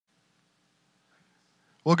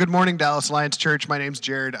Well, good morning, Dallas Alliance Church. My name's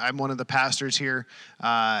Jared. I'm one of the pastors here.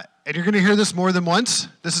 And you're going to hear this more than once.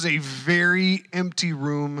 This is a very empty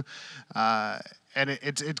room, and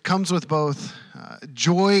it comes with both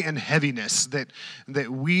joy and heaviness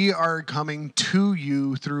that we are coming to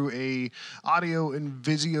you through a audio and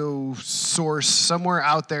video source somewhere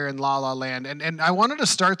out there in La La Land. And I wanted to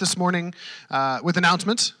start this morning with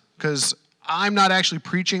announcements, because I'm not actually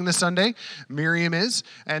preaching this Sunday. Miriam is.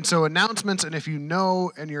 And so announcements, and if you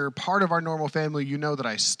know and you're part of our normal family, you know that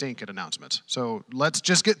I stink at announcements. So let's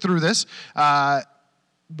just get through this.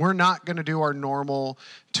 We're not going to do our normal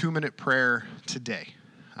 2-minute prayer today.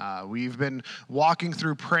 We've been walking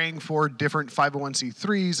through praying for different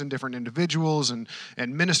 501c3s and different individuals and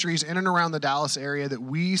ministries in and around the Dallas area that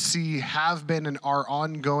we see have been and are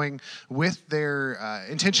ongoing with their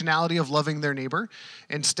intentionality of loving their neighbor.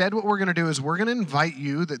 Instead, what we're going to do is we're going to invite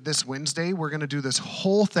you that this Wednesday, we're going to do this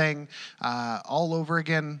whole thing all over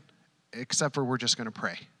again, except for we're just going to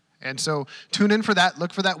pray. And so tune in for that.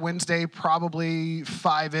 Look for that Wednesday, probably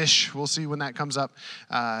 5-ish. We'll see when that comes up.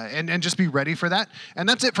 And just be ready for that. And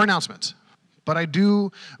that's it for announcements. But I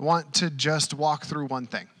do want to just walk through one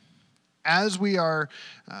thing. As we are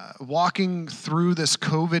walking through this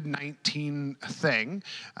COVID-19 thing,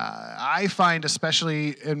 I find,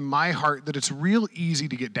 especially in my heart, that it's real easy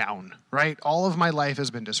to get down, right? All of my life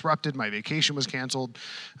has been disrupted. My vacation was canceled.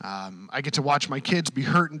 I get to watch my kids be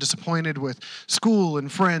hurt and disappointed with school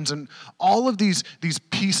and friends and all of these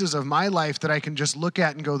pieces of my life that I can just look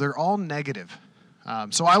at and go, they're all negative.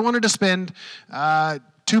 So I wanted to spend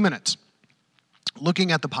 2 minutes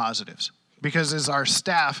looking at the positives. Because as our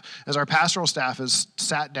pastoral staff has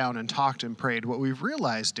sat down and talked and prayed, what we've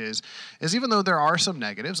realized is even though there are some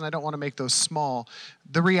negatives, and I don't want to make those small,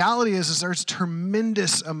 the reality is there's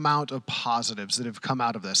tremendous amount of positives that have come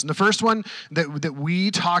out of this. And the first one that we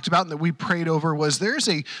talked about and that we prayed over was there's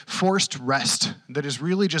a forced rest that is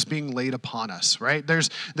really just being laid upon us, right? There's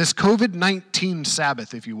this COVID-19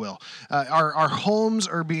 Sabbath, if you will. Our homes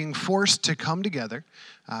are being forced to come together.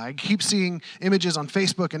 I keep seeing images on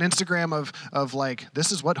Facebook and Instagram of like,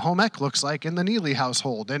 this is what home ec looks like in the Neely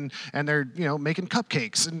household, and they're making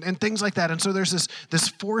cupcakes and things like that. And so there's this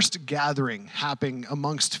forced gathering happening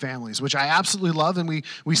amongst families, which I absolutely love, and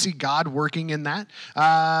we see God working in that.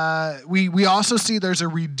 We also see there's a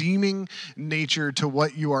redeeming nature to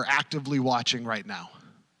what you are actively watching right now.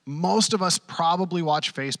 Most of us probably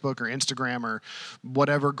watch Facebook or Instagram or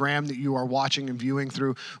whatever gram that you are watching and viewing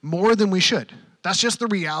through more than we should. That's just the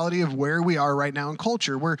reality of where we are right now in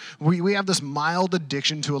culture. We have this mild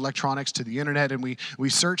addiction to electronics, to the internet, and we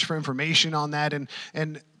search for information on that,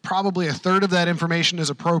 and probably a third of that information is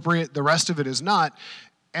appropriate, the rest of it is not.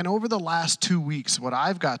 And over the last 2 weeks, what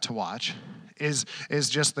I've got to watch is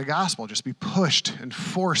just the gospel, just be pushed and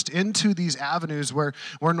forced into these avenues where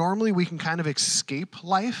normally we can kind of escape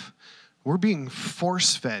life. We're being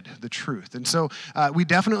force-fed the truth. And so we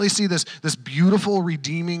definitely see this beautiful,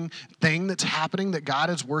 redeeming thing that's happening, that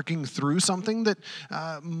God is working through something that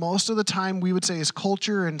most of the time we would say is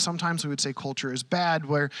culture, and sometimes we would say culture is bad,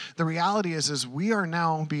 where the reality is we are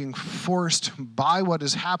now being forced by what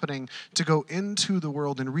is happening to go into the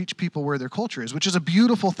world and reach people where their culture is, which is a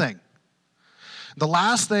beautiful thing. The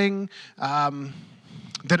last thing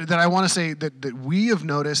that I want to say that we have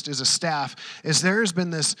noticed as a staff is there has been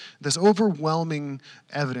this overwhelming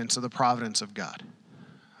evidence of the providence of God.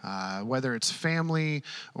 Whether it's family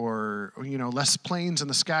or less planes in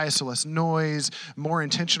the sky, so less noise, more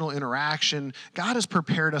intentional interaction. God has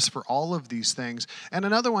prepared us for all of these things. And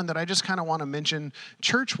another one that I just kind of want to mention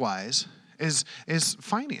church-wise is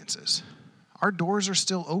finances. Our doors are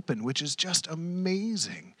still open, which is just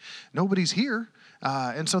amazing. Nobody's here.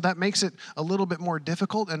 And so that makes it a little bit more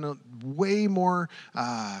difficult and way more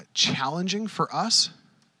challenging for us.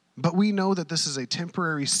 But we know that this is a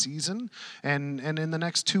temporary season, and in the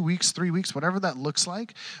next 2 weeks, 3 weeks, whatever that looks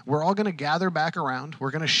like, we're all going to gather back around.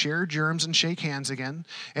 We're going to share germs and shake hands again,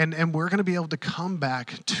 and we're going to be able to come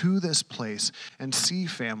back to this place and see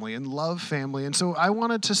family and love family. And so I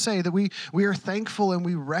wanted to say that we are thankful and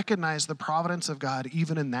we recognize the providence of God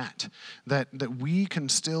even in that we can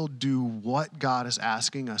still do what God is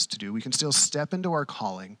asking us to do. We can still step into our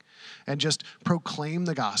calling and just proclaim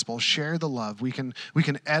the gospel, share the love. We can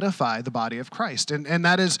edify the body of Christ. And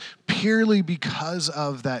that is purely because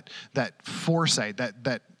of that foresight,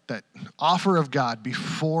 that offer of God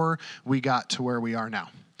before we got to where we are now.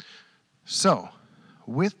 So,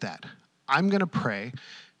 with that, I'm going to pray.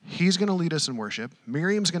 He's going to lead us in worship.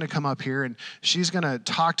 Miriam's going to come up here, and she's going to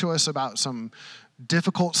talk to us about some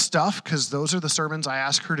difficult stuff, because those are the sermons I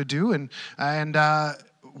ask her to do, and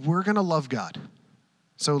we're going to love God.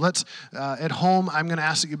 So let's, at home, I'm going to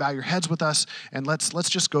ask that you bow your heads with us, and let's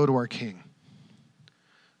just go to our King.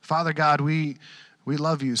 Father God, we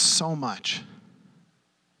love you so much.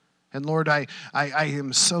 And Lord, I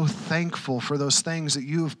am so thankful for those things that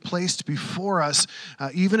you have placed before us,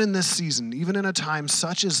 even in this season, even in a time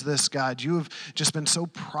such as this, God. You have just been so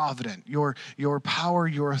provident. Your power,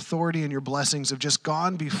 your authority, and your blessings have just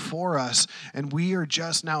gone before us, and we are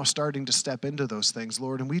just now starting to step into those things,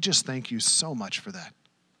 Lord, and we just thank you so much for that.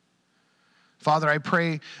 Father, I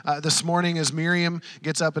pray this morning as Miriam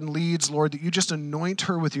gets up and leads, Lord, that you just anoint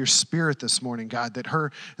her with your Spirit this morning, God, that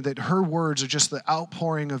her words are just the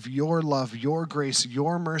outpouring of your love, your grace,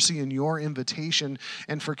 your mercy, and your invitation.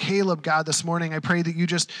 And for Caleb, God, this morning, I pray that you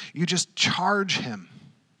just charge him.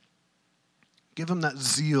 Give him that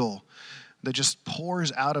zeal that just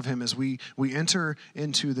pours out of him as we enter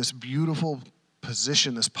into this beautiful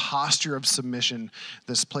position, this posture of submission,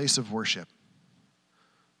 this place of worship.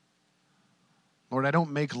 Lord, I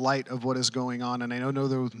don't make light of what is going on, and I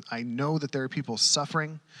know that there are people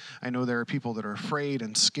suffering. I know there are people that are afraid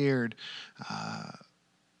and scared.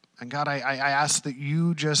 And God, I ask that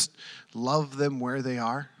you just love them where they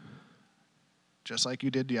are, just like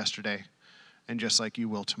you did yesterday, and just like you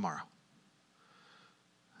will tomorrow.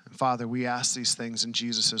 And Father, we ask these things in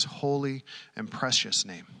Jesus' holy and precious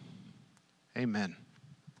name. Amen.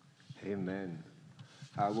 Amen.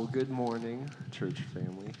 Well, good morning, church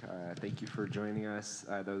family. Thank you for joining us.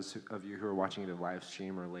 Those of you who are watching the live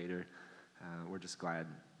stream or later, we're just glad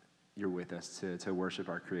you're with us to worship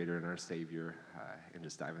our Creator and our Savior and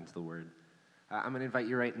just dive into the Word. I'm going to invite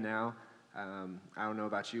you right now. I don't know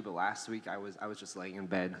about you, but last week I was just laying in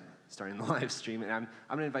bed starting the live stream, and I'm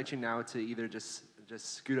going to invite you now to either just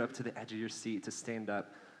scoot up to the edge of your seat, to stand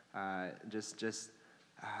up.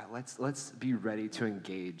 Let's be ready to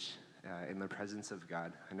engage in the presence of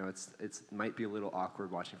God. I know it might be a little awkward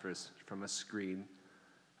watching from a screen,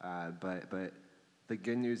 but the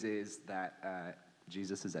good news is that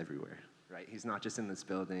Jesus is everywhere, right? He's not just in this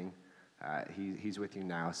building. He's with you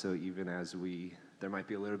now. So even as there might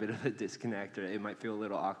be a little bit of a disconnect, or it might feel a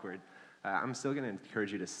little awkward, I'm still going to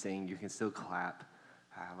encourage you to sing. You can still clap.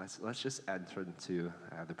 Let's just enter into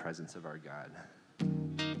the presence of our God.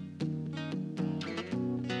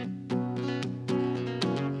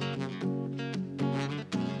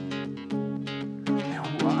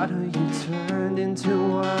 Water you turned into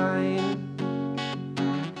wine.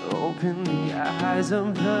 Open the eyes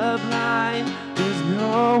of the blind. There's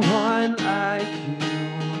no one like you.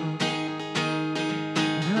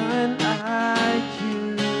 None like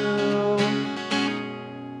you.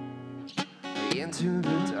 Into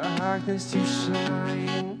the darkness you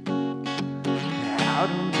shine. Out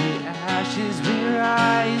of the ashes we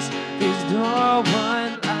rise. There's no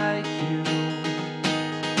one like you.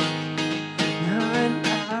 None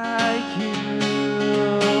like you.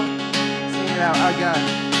 Sing it out, our God.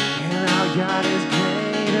 And our God is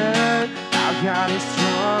greater. Our God is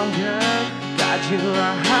stronger. God, you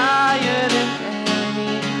are higher than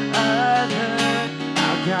any other.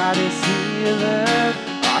 Our God is healer.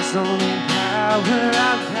 Awesome in power.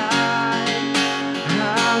 Our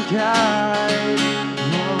God.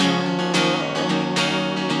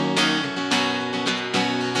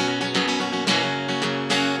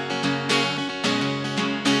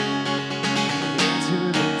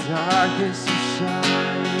 Darkness you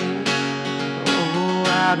shine. Oh,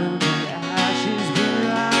 out of the ashes we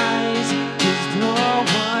rise. There's no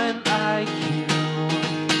one like you.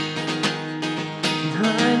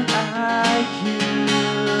 None like you.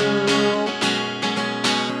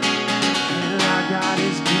 And our God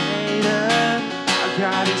is greater. Our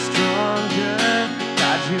God is stronger.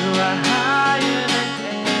 God, you are higher than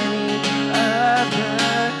any other.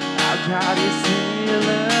 Our God is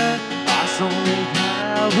healer. Awesome in power.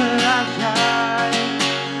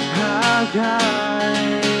 Our God,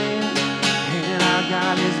 and our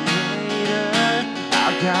God is greater,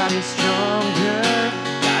 our God is stronger,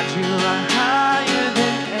 God, you are higher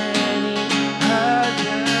than any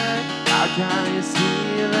other, our God is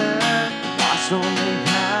healer, awesome in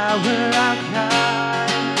power, our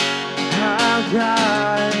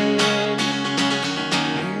God,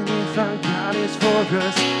 and if our God is for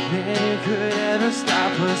us, then who could ever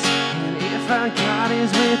stop us? And if our God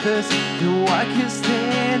is with us, then what can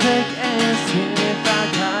stand against him? If our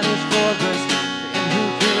God is for us, then who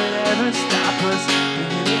could ever stop us?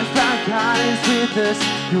 And if our God is with us,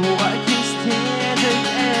 then what can stand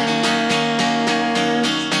against?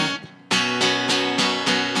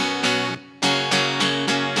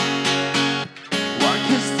 What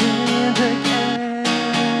can stand against?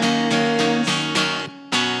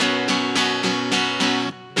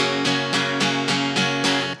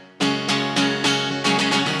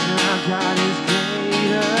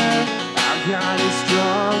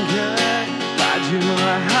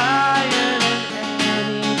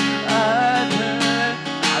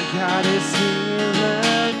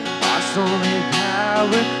 awesome in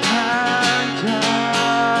power, our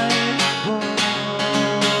God.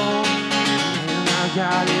 And our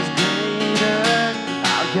God is greater,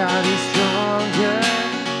 our God is stronger.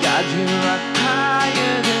 God, you are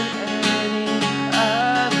higher than any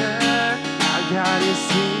other. Our God is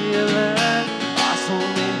healer,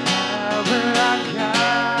 awesome in power, our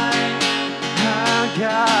God, our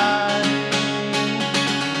God.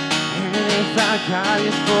 And if our God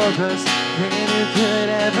is for us, then who could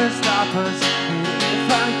ever stop us? And if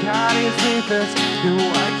our God is with us, then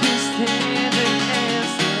what can stand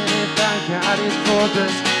against? And if our God is for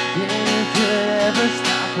us, then who could ever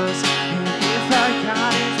stop us? And if our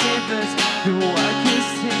God is with us, then what can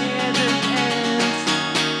stand against?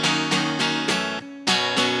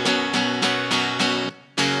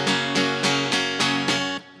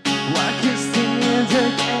 What can stand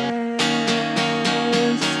against?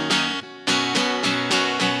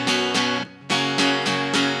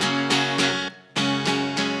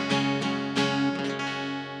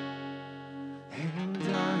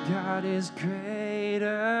 God is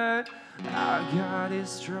greater, our God is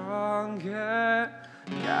stronger.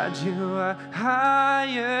 God, you are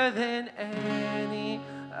higher than any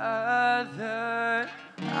other.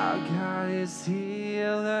 Our God is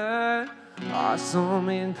healer, awesome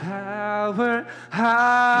in power.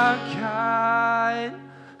 Our God,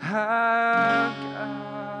 our God.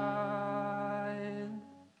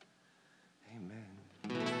 Amen.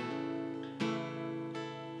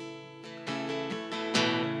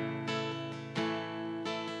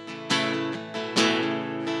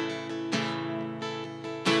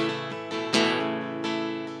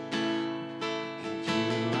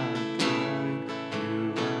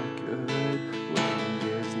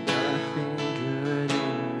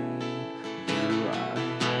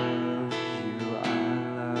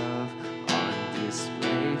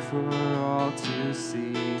 For all to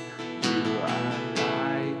see, you are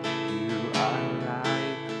light,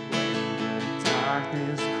 when the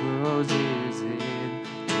darkness closes in,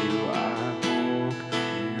 you are hope,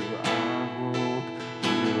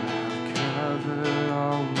 you have covered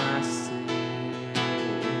all my sin.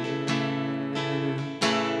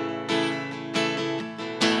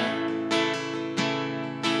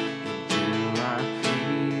 And you are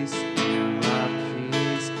peace,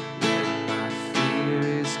 when my fear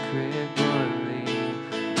is crippling.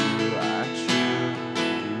 You are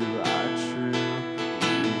true,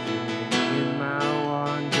 even in my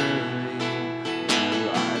wandering. You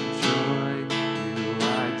are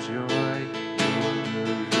joy, you're the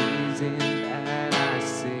reason that I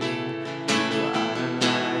sing. You are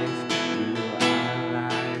life,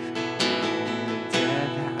 and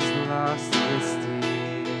death has lost its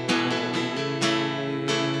sting.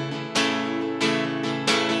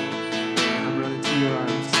 I'm running to your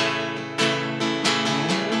arms.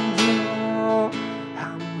 And oh,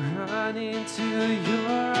 I'm running to your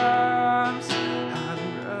arms. I'm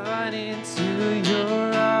running to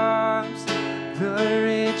your arms. The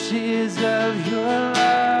riches of your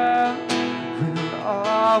love will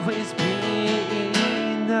always be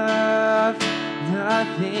enough.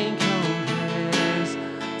 Nothing compares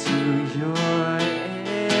to your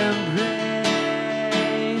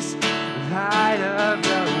embrace. Light of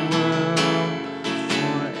the world,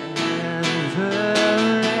 forever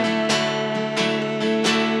reign.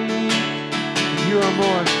 You are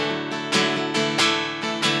more.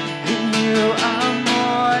 And you are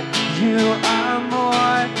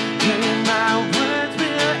more than my words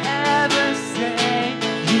will ever say.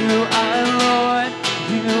 You are Lord,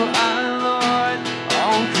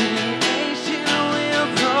 all creation will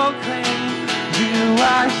proclaim. You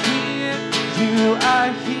are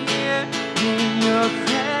here, in your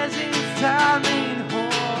presence I'm made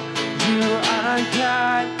whole. You are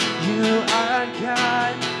God,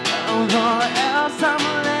 all else I'm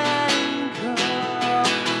letting go.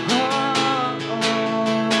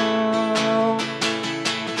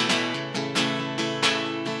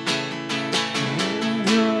 And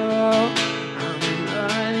I'm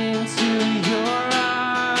running to your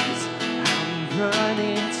arms. I'm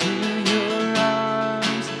running to your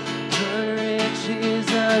arms. The riches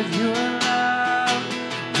of your love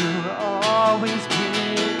will always be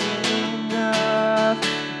enough.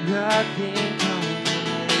 Nothing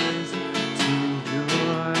compares to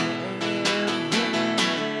your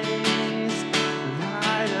embrace.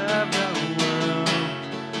 Light of the world,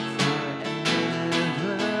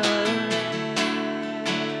 forever reign.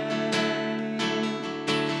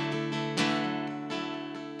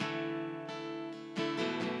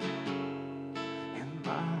 And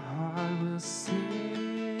my heart will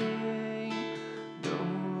sing no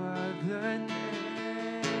other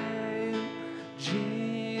name,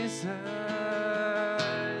 Jesus.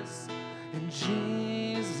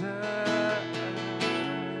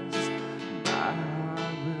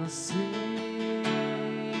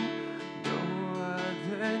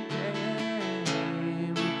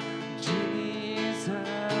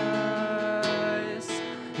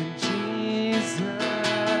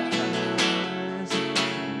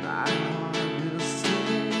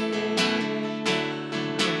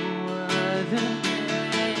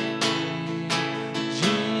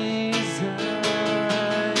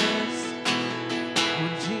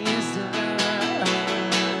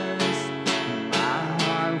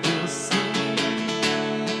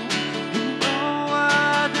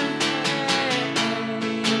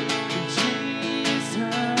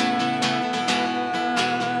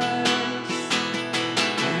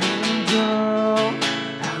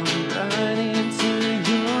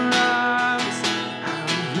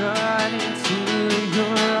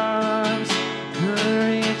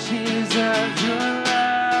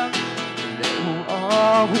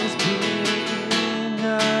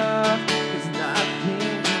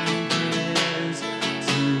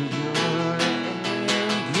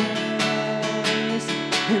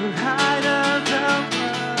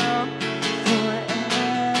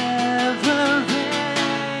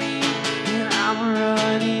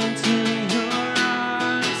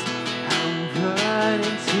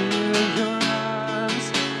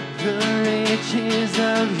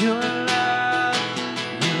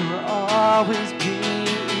 always be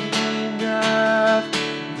enough.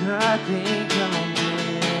 Nothing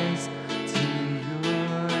compares to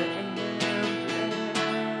your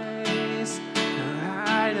embrace. The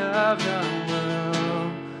light of the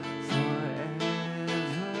world,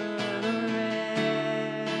 forever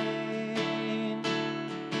reign.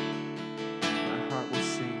 My heart will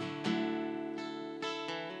sing,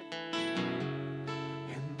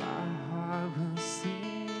 and my heart will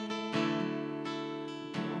sing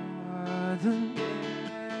for the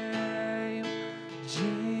name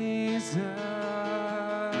Jesus,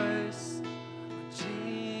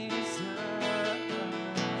 Jesus.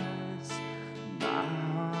 My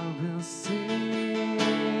heart will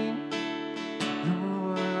sing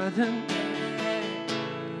for the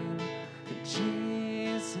name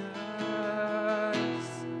Jesus,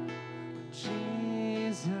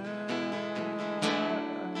 Jesus.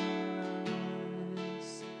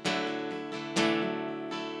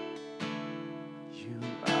 You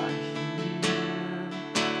are here,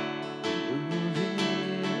 moving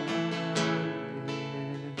in our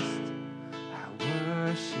midst. I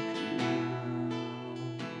worship you.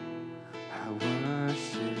 I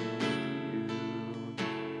worship you.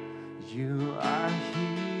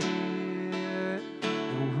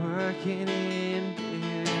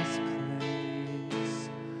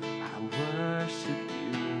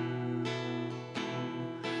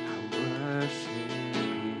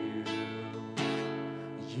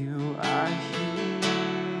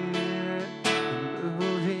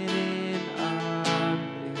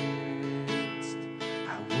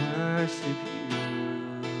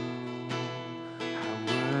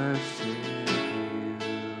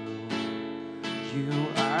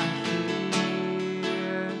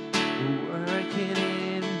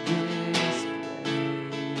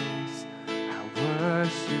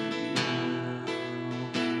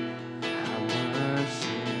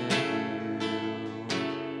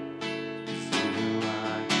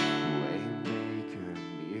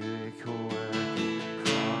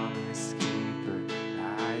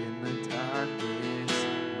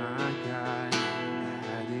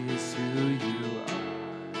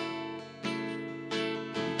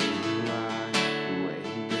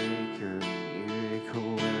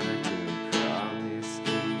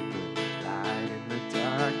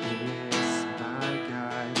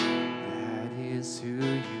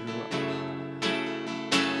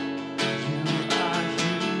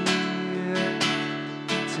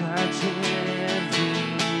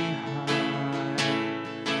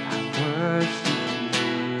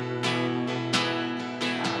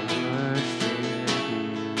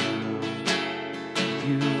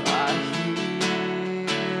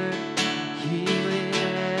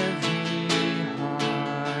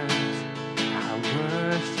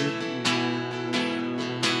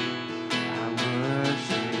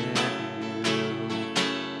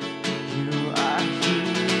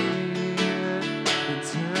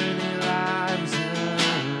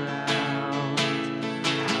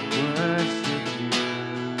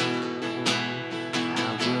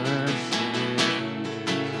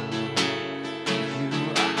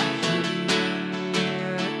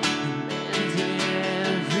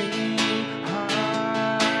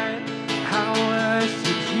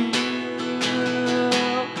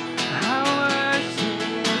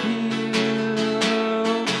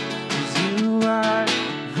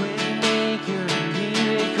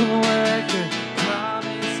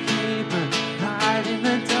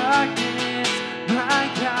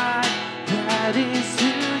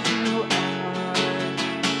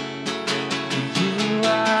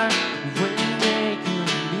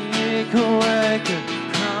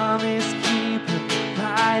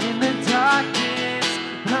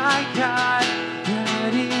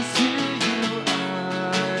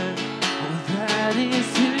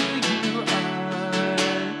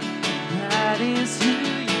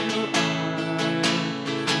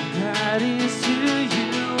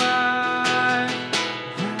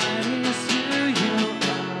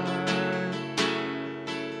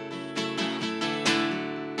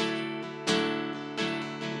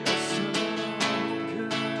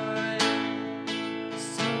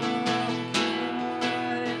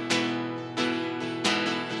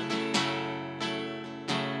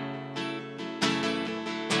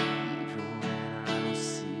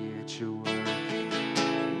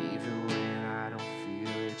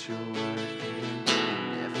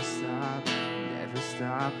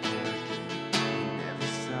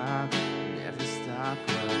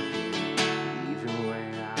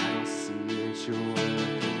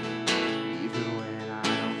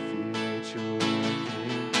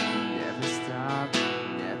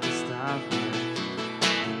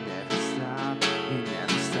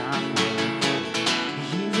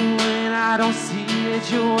 I don't see it,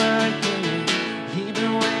 you're working.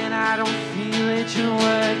 Even when I don't feel it, you're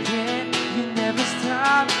working. You never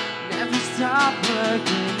stop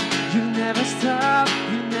working. You never stop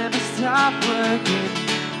working.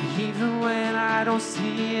 Even when I don't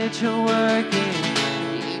see it, you're working.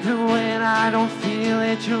 Even when I don't feel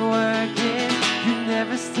it, you're working. You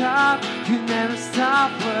never stop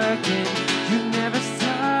working. You never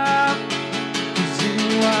stop. 'Cause you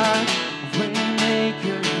are a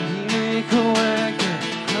waymaker, miracle worker,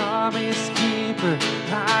 promise keeper,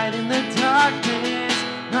 light in the darkness.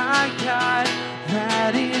 My God,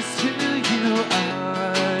 that is who you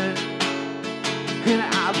are. And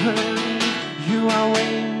I believe you are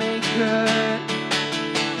waymaker,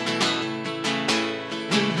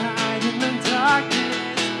 light in the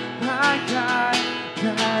darkness. My God,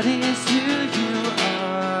 that is who you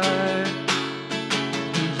are.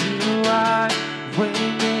 You are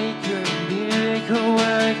waymaker, miracle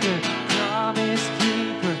worker, promise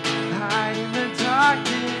keeper, light in the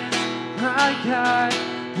darkness. My God,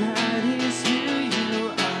 that is who you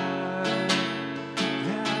are.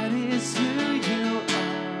 That is who you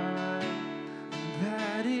are.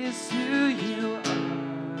 That is who you are.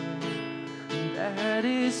 That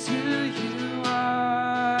is who you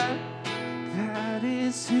are. That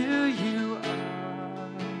is who you are.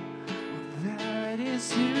 That is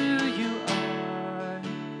who you are.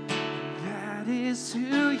 That is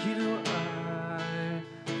who you are.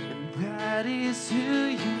 And that is who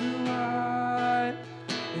you are.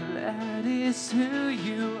 And that is who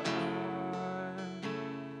you are.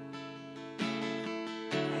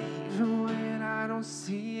 Even when I don't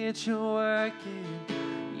see it, you're working.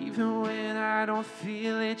 Even when I don't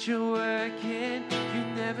feel it, you're working. You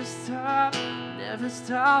never stop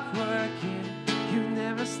working. You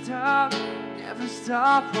never stop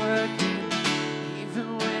working. Even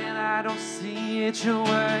when I don't see it, you're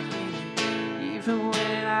working. Even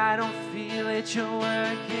when I don't feel it, you're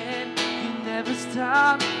working. You never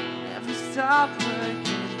stop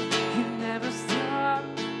working. You never stop.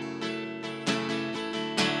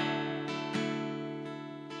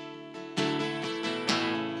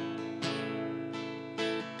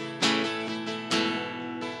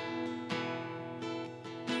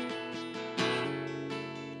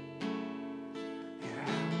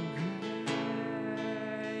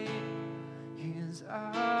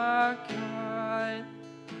 Our God,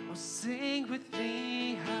 oh, sing with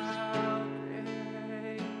me, how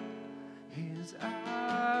great is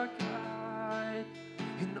our God,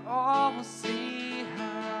 and all will see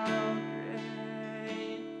how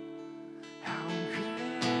great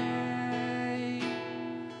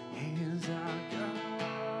is our God,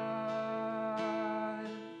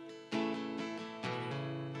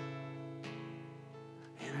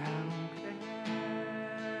 and how great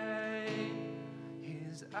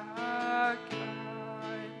is our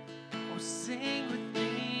God. Oh, sing with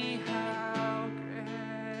me, how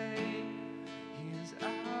great is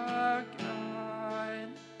our God,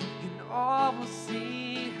 and all will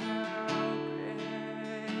see how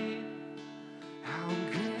great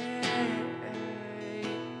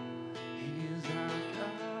is our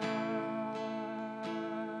God.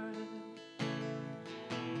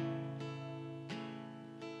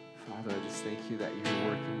 Father, I just thank you that you're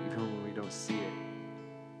working even when we don't see it.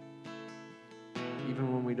 Even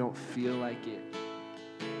when we don't feel like it.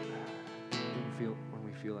 When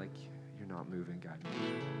we feel like you're not moving, God.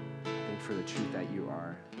 Thank you for the truth that you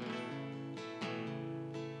are.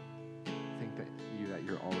 Thank that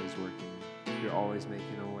you're always working. You're always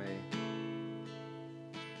making a way.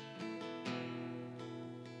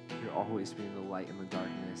 You're always being the light in the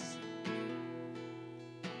darkness.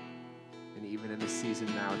 And even in the season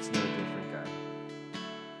now, it's no different, God.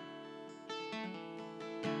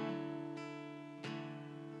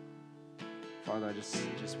 Father, I just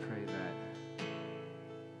pray that.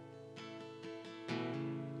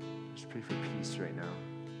 Just pray for peace right now.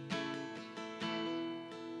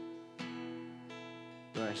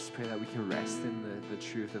 Lord, I just pray that we can rest in the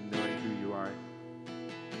truth of knowing who you are.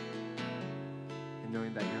 And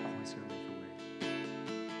knowing that you're always going to make a way.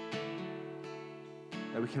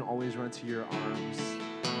 That we can always run to your arms.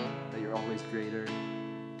 That you're always greater.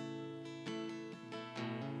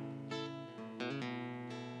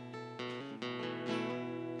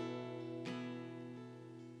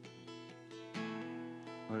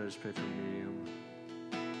 Lord, I just pray for Miriam.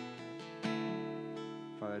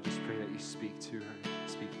 Father, I just pray that you speak to her,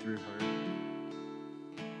 speak through her.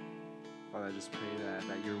 Father, I just pray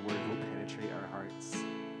that your word will penetrate our hearts.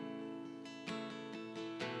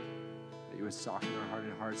 That you would soften our heart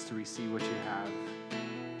and hearts to receive what you have.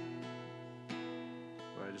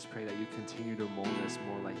 Lord, I just pray that you continue to mold us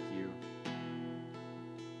more like you.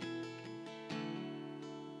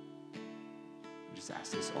 just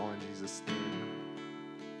ask this all in Jesus' name.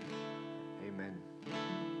 Amen.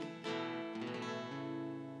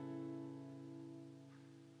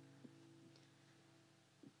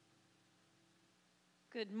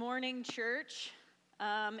 Good morning, church.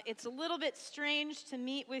 It's a little bit strange to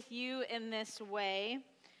meet with you in this way.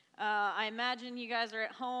 I imagine you guys are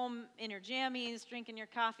at home in your jammies, drinking your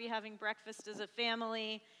coffee, having breakfast as a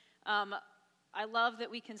family. I love that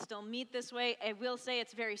we can still meet this way. I will say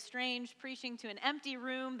it's very strange preaching to an empty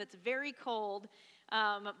room that's very cold,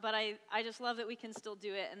 but I just love that we can still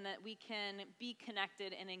do it and that we can be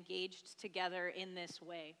connected and engaged together in this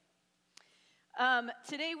way.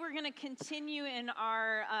 Today we're going to continue in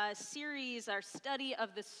our series, our study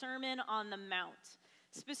of the Sermon on the Mount.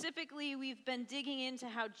 Specifically, we've been digging into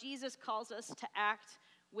how Jesus calls us to act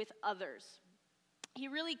with others. He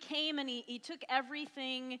really came and he took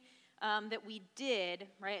everything that we did,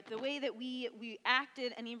 right, the way that we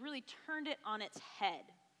acted, and he really turned it on its head.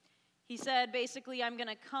 He said, basically, I'm going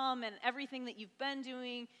to come and everything that you've been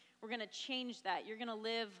doing, we're going to change that. You're going to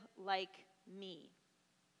live like me.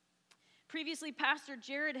 Previously, Pastor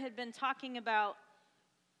Jared had been talking about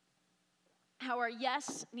how our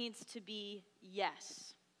yes needs to be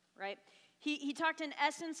yes, right? He talked in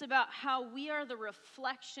essence about how we are the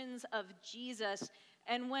reflections of Jesus,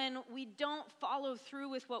 and when we don't follow through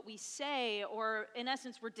with what we say, or in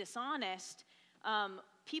essence we're dishonest,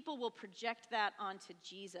 people will project that onto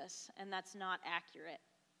Jesus, and that's not accurate.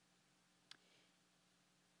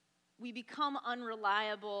 We become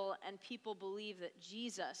unreliable, and people believe that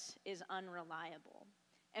Jesus is unreliable.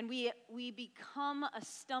 And we become a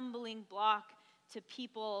stumbling block to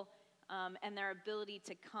people and their ability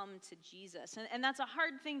to come to Jesus. And that's a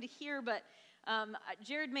hard thing to hear, but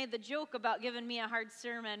Jared made the joke about giving me a hard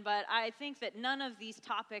sermon, but I think that none of these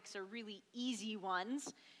topics are really easy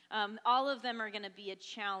ones. All of them are going to be a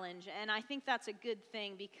challenge, and I think that's a good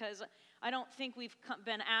thing because I don't think we've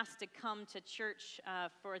been asked to come to church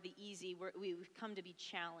for the easy. We've come to be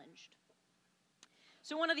challenged.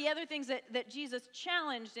 So one of the other things that Jesus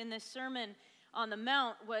challenged in this Sermon on the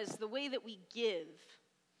Mount was the way that we give.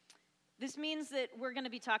 This means that we're going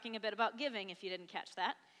to be talking a bit about giving, if you didn't catch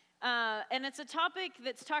that. And it's a topic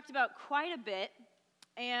that's talked about quite a bit.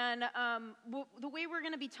 And the way we're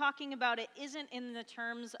going to be talking about it isn't in the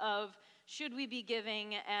terms of should we be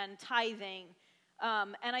giving and tithing.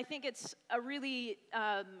 And I think it's a really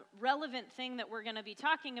relevant thing that we're going to be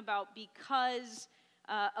talking about because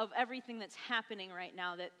of everything that's happening right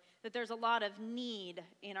now, that there's a lot of need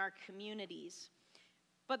in our communities.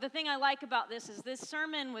 But the thing I like about this is this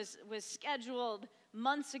sermon was scheduled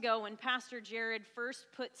months ago when Pastor Jared first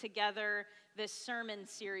put together this sermon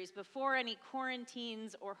series before any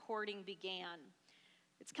quarantines or hoarding began.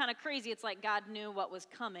 It's kind of crazy. It's like God knew what was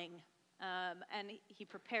coming, and he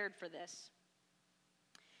prepared for this.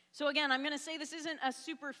 So again, I'm going to say this isn't a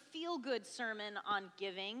super feel-good sermon on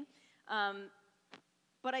giving,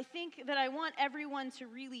 but I think that I want everyone to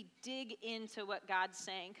really dig into what God's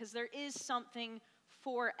saying because there is something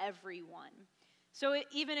for everyone. So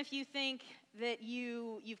even if you think that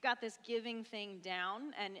you've got this giving thing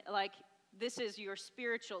down and like this is your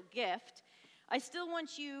spiritual gift, I still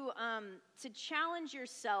want you to challenge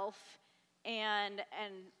yourself and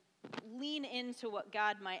lean into what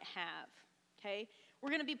God might have, okay? We're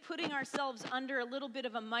going to be putting ourselves under a little bit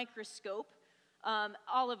of a microscope,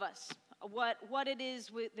 all of us, what it is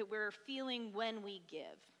that we're feeling when we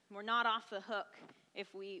give. We're not off the hook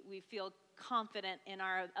if we feel confident in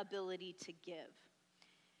our ability to give.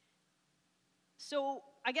 So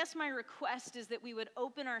I guess my request is that we would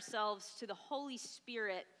open ourselves to the Holy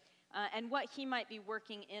Spirit and what he might be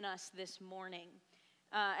working in us this morning.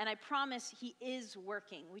 And I promise he is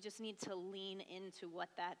working. We just need to lean into what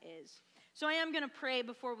that is. So I am going to pray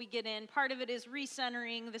before we get in. Part of it is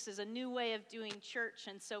recentering. This is a new way of doing church.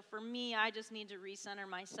 And so for me, I just need to recenter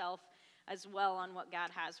myself as well on what God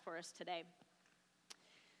has for us today.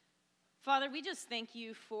 Father, we just thank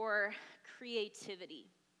you for creativity,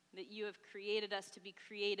 that you have created us to be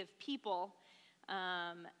creative people,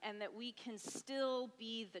 and that we can still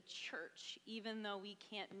be the church, even though we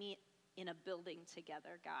can't meet in a building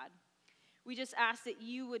together, God. We just ask that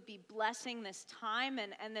you would be blessing this time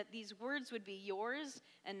and that these words would be yours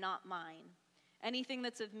and not mine. Anything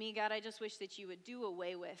that's of me, God, I just wish that you would do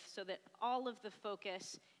away with so that all of the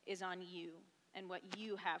focus is on you and what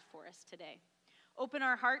you have for us today. Open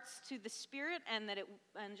our hearts to the Spirit and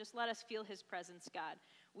just let us feel his presence, God.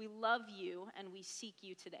 We love you and we seek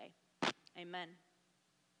you today. Amen.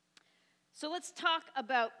 So let's talk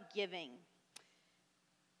about giving.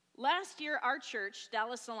 Last year, our church,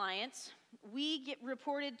 Dallas Alliance, we get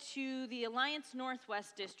reported to the Alliance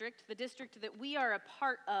Northwest District, the district that we are a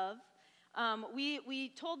part of. We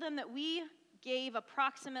told them that we gave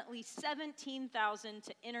approximately $17,000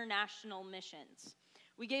 to international missions.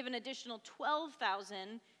 We gave an additional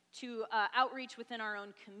 $12,000 to outreach within our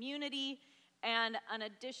own community, and an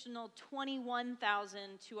additional $21,000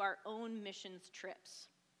 to our own missions trips.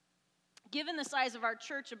 Given the size of our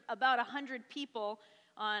church, about 100 people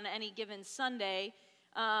on any given Sunday,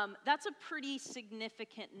 that's a pretty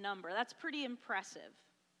significant number. That's pretty impressive.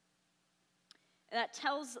 That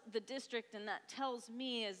tells the district, and that tells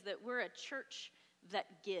me, is that we're a church that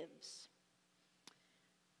gives.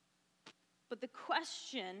 But the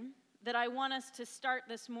question that I want us to start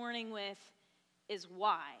this morning with is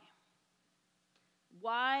why?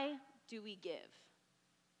 Why do we give?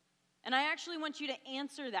 And I actually want you to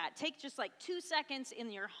answer that. Take just like 2 seconds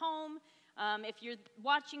in your home. If you're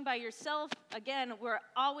watching by yourself, again, we're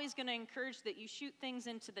always going to encourage that you shoot things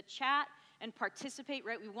into the chat and participate,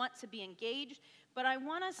 right? We want to be engaged. But I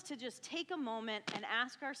want us to just take a moment and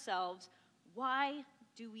ask ourselves, why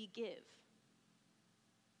do we give?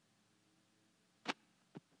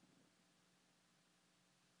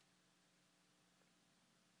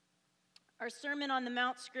 Our Sermon on the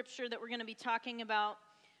Mount scripture that we're going to be talking about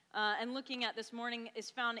and looking at this morning is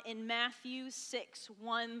found in Matthew 6,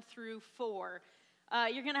 1 through 4.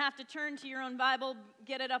 You're going to have to turn to your own Bible,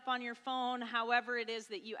 get it up on your phone, however it is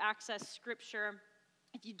that you access scripture.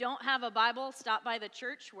 If you don't have a Bible, stop by the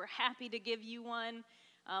church. We're happy to give you one.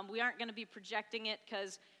 We aren't going to be projecting it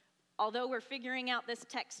because although we're figuring out this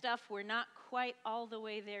tech stuff, we're not quite all the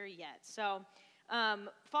way there yet. So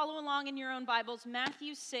follow along in your own Bibles,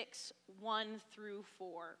 Matthew 6, 1 through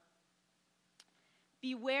 4.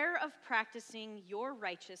 Beware of practicing your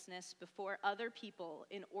righteousness before other people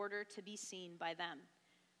in order to be seen by them,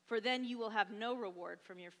 for then you will have no reward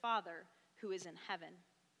from your Father who is in heaven.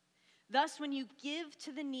 Thus, when you give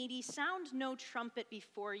to the needy, sound no trumpet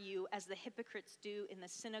before you, as the hypocrites do in the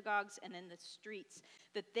synagogues and in the streets,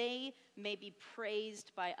 that they may be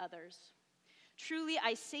praised by others. Truly,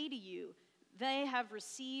 I say to you, they have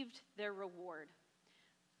received their reward.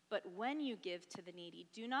 But when you give to the needy,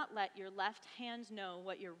 do not let your left hand know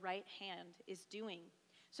what your right hand is doing,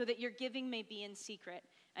 so that your giving may be in secret,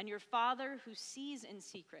 and your Father who sees in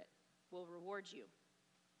secret will reward you.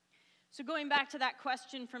 So going back to that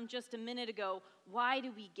question from just a minute ago, why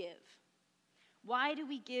do we give? Why do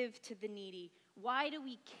we give to the needy? Why do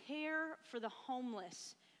we care for the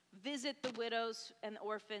homeless, visit the widows and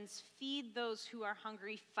orphans, feed those who are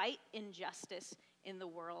hungry, fight injustice in the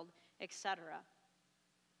world, etc.?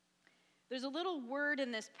 There's a little word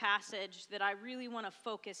in this passage that I really want to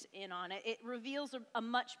focus in on. It reveals a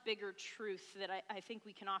much bigger truth that I think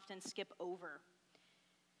we can often skip over.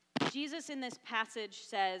 Jesus in this passage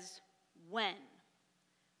says, when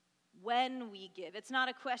we give. It's not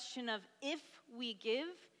a question of if we give.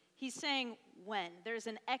 He's saying when. There's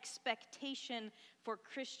an expectation for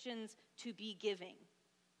Christians to be giving.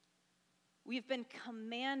 We've been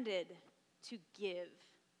commanded to give.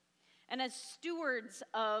 And as stewards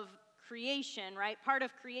of creation, right? Part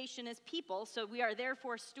of creation is people, so we are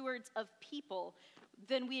therefore stewards of people.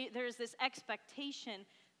 Then there's this expectation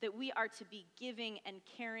that we are to be giving and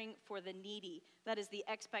caring for the needy. That is the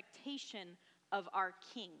expectation of our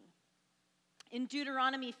King. In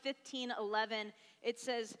Deuteronomy 15:11, it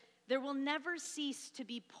says, "There will never cease to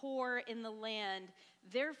be poor in the land.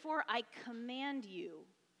 Therefore I command you,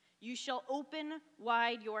 you shall open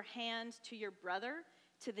wide your hand to your brother,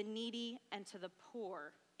 to the needy, and to the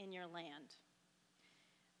poor in your land."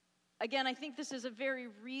 Again, I think this is a very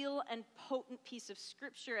real and potent piece of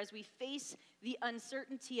scripture as we face the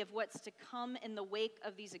uncertainty of what's to come in the wake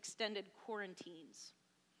of these extended quarantines.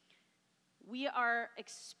 We are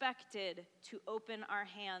expected to open our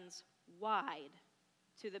hands wide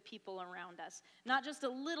to the people around us. Not just a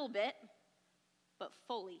little bit, but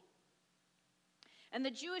fully. And the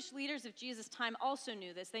Jewish leaders of Jesus' time also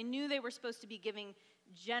knew this. They knew they were supposed to be giving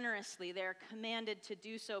generously. They are commanded to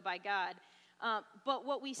do so by God. But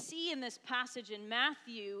what we see in this passage in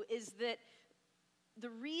Matthew is that the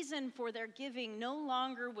reason for their giving no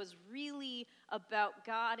longer was really about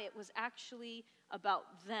God. It was actually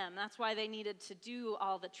about them. That's why they needed to do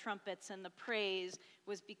all the trumpets and the praise,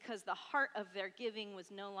 was because the heart of their giving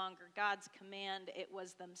was no longer God's command. It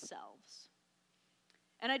was themselves.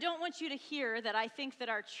 And I don't want you to hear that I think that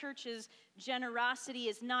our church's generosity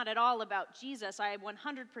is not at all about Jesus. I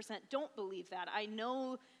 100% don't believe that. I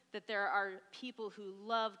know that there are people who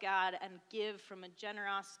love God and give from a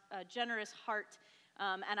generous heart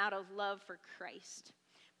and out of love for Christ.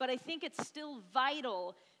 But I think it's still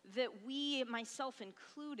vital that we, myself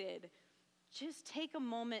included, just take a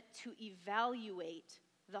moment to evaluate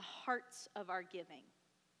the hearts of our giving.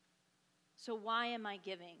 So why am I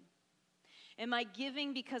giving? Am I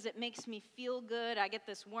giving because it makes me feel good? I get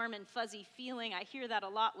this warm and fuzzy feeling. I hear that a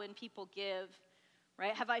lot when people give,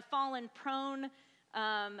 right? Have I fallen prone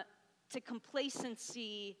to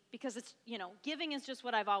complacency because it's, giving is just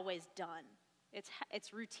what I've always done.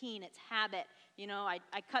 It's routine, it's habit. I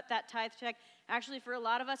cut that tithe check. Actually, for a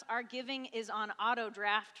lot of us, our giving is on auto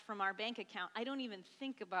draft from our bank account. I don't even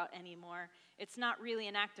think about anymore. It's not really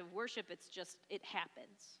an act of worship, it's just, it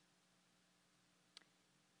happens.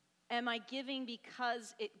 Am I giving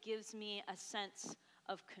because it gives me a sense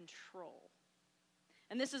of control?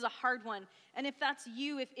 And this is a hard one. And if that's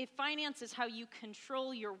you, if finance is how you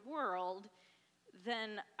control your world,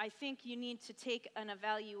 then I think you need to take an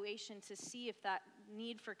evaluation to see if that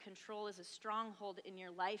need for control is a stronghold in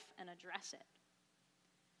your life and address it.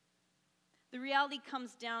 The reality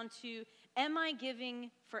comes down to, am I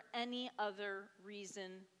giving for any other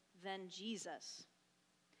reason than Jesus?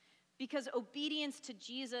 Because obedience to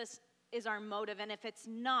Jesus is our motive, and if it's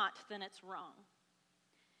not, then it's wrong.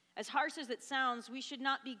 As harsh as it sounds, we should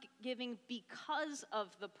not be giving because of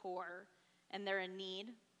the poor and they're in need.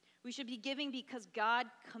 We should be giving because God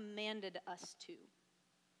commanded us to.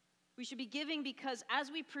 We should be giving because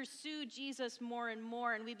as we pursue Jesus more and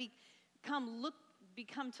more, and we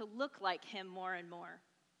become to look like him more and more,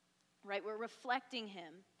 right? We're reflecting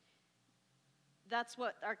him. That's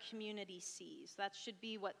what our community sees. That should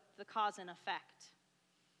be what the cause and effect.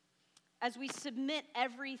 As we submit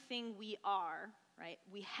everything we are, right,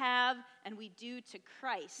 we have and we do to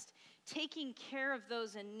Christ, taking care of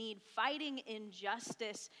those in need, fighting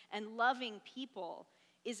injustice, and loving people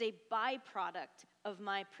is a byproduct of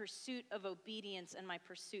my pursuit of obedience and my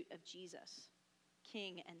pursuit of Jesus,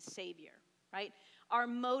 King and Savior, right? Our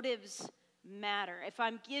motives matter. If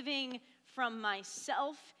I'm giving from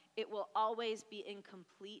myself, it will always be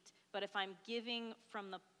incomplete. But if I'm giving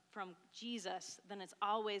from Jesus, then it's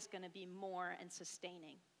always going to be more and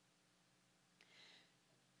sustaining.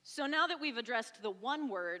 So now that we've addressed the one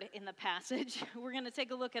word in the passage, we're going to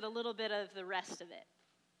take a look at a little bit of the rest of it.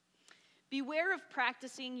 Beware of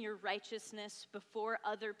practicing your righteousness before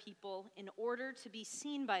other people in order to be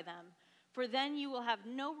seen by them, for then you will have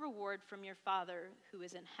no reward from your Father who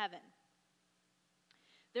is in heaven.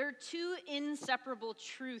 There are two inseparable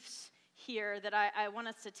truths here that I want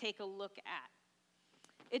us to take a look at.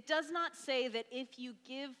 It does not say that if you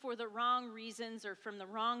give for the wrong reasons or from the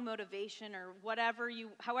wrong motivation or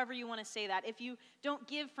however you want to say that, if you don't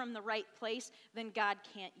give from the right place, then God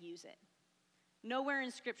can't use it. Nowhere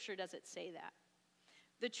in Scripture does it say that.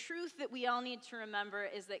 The truth that we all need to remember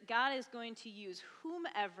is that God is going to use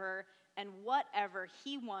whomever and whatever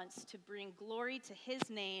he wants to bring glory to his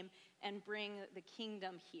name and bring the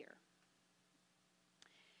kingdom here.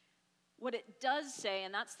 What it does say,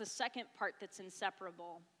 and that's the second part that's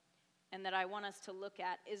inseparable and that I want us to look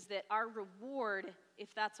at, is that our reward,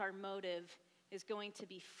 if that's our motive, is going to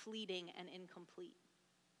be fleeting and incomplete.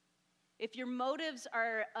 If your motives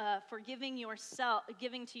are for giving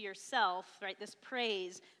to yourself, right, this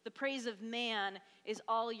praise, the praise of man is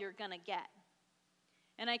all you're going to get.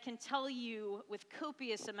 And I can tell you with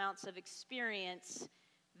copious amounts of experience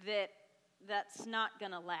that that's not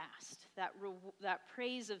going to last. That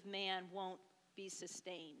praise of man won't be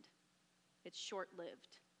sustained. It's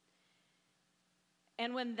short-lived.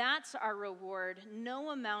 And when that's our reward,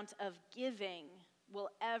 no amount of giving will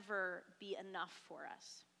ever be enough for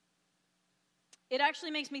us. It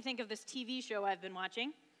actually makes me think of this TV show I've been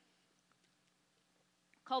watching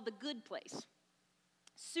called The Good Place.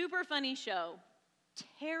 Super funny show,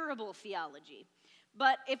 terrible theology.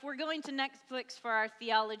 But if we're going to Netflix for our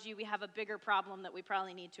theology, we have a bigger problem that we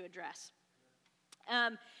probably need to address.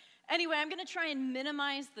 Anyway, I'm going to try and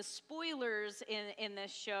minimize the spoilers in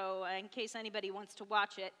this show in case anybody wants to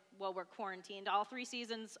watch it while we're quarantined. All 3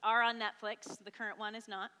 seasons are on Netflix. The current one is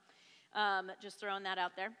not. Just throwing that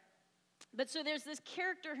out there. But so there's this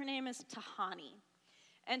character, her name is Tahani.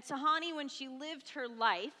 And Tahani, when she lived her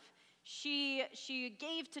life, she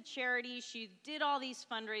gave to charity, she did all these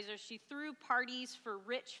fundraisers, she threw parties for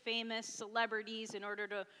rich, famous celebrities in order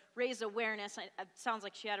to raise awareness. It sounds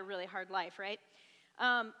like she had a really hard life, right?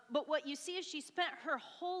 But what you see is she spent her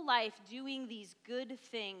whole life doing these good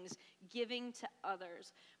things, giving to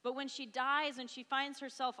others. But when she dies and she finds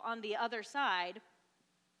herself on the other side,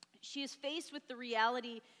 she is faced with the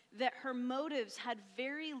reality that her motives had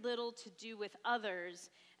very little to do with others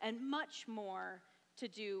and much more to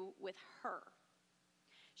do with her.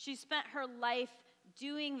 She spent her life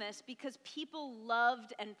doing this because people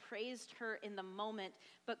loved and praised her in the moment,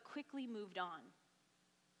 but quickly moved on.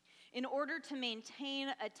 In order to maintain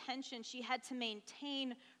attention, she had to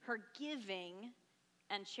maintain her giving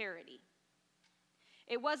and charity.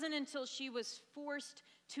 It wasn't until she was forced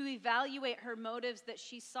to evaluate her motives that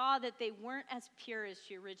she saw that they weren't as pure as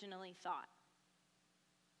she originally thought.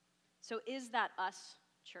 So is that us,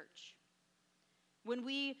 church? When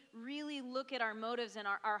we really look at our motives and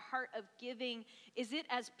our heart of giving, is it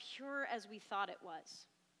as pure as we thought it was?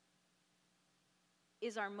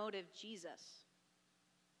 Is our motive Jesus?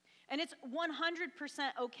 And it's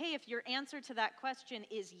 100% okay if your answer to that question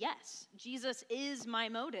is yes. Jesus is my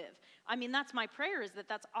motive. I mean, that's my prayer, is that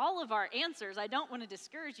that's all of our answers. I don't want to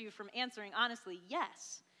discourage you from answering honestly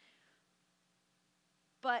yes.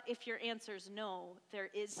 But if your answer is no, there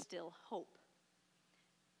is still hope.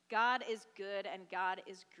 God is good and God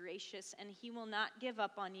is gracious, and he will not give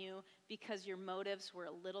up on you because your motives were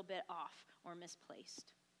a little bit off or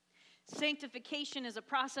misplaced. Sanctification is a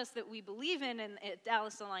process that we believe in at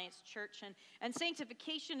Dallas Alliance Church, and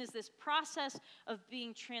sanctification is this process of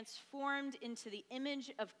being transformed into the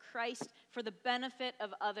image of Christ for the benefit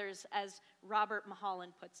of others, as Robert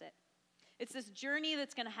Mulholland puts it. It's this journey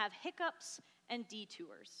that's going to have hiccups and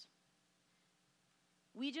detours.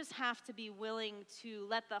 We just have to be willing to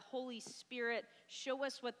let the Holy Spirit show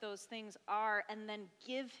us what those things are and then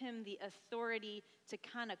give him the authority to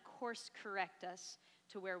kind of course correct us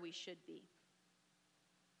to where we should be.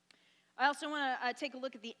 I also want to take a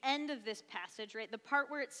look at the end of this passage, right? The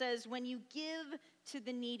part where it says, when you give to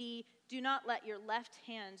the needy, do not let your left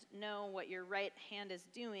hand know what your right hand is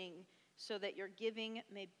doing, so that your giving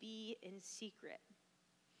may be in secret.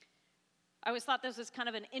 I always thought this was kind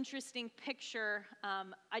of an interesting picture.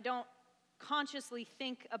 I don't consciously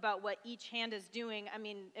think about what each hand is doing. I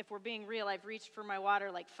mean, if we're being real, I've reached for my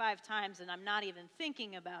water like 5 times and I'm not even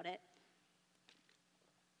thinking about it.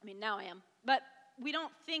 I mean, now I am. But we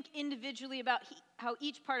don't think individually about how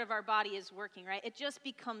each part of our body is working, right? It just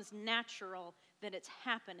becomes natural that it's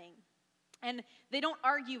happening. And they don't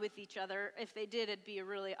argue with each other. If they did, it'd be a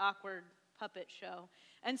really awkward puppet show.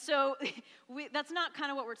 And so that's not kind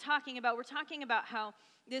of what we're talking about. We're talking about how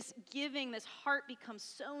this giving, this heart becomes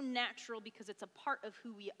so natural because it's a part of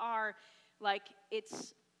who we are, like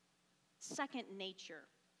it's second nature.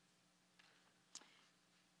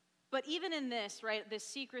 But even in this, right, this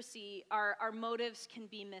secrecy, our motives can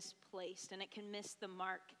be misplaced and it can miss the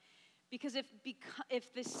mark. Because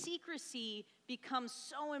if the secrecy becomes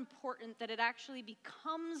so important that it actually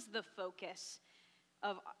becomes the focus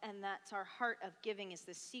of, and that's our heart of giving is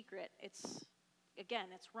the secret, it's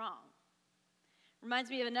wrong.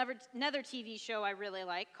 Reminds me of another TV show I really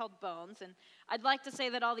like called Bones. And I'd like to say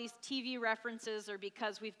that all these TV references are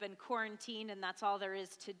because we've been quarantined and that's all there is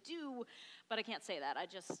to do, but I can't say that.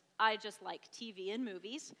 I just like TV and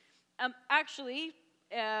movies.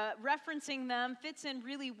 Referencing them fits in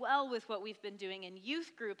really well with what we've been doing in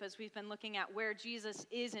youth group as we've been looking at where Jesus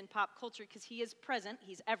is in pop culture, because he is present,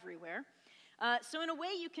 he's everywhere. So in a way,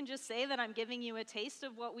 you can just say that I'm giving you a taste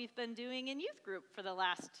of what we've been doing in youth group for the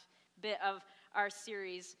last bit of our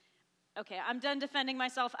series. Okay, I'm done defending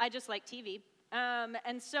myself. I just like TV.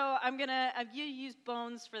 And so I'm going to use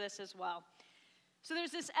Bones for this as well. So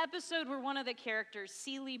there's this episode where one of the characters,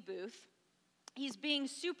 Seeley Booth, he's being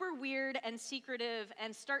super weird and secretive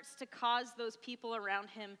and starts to cause those people around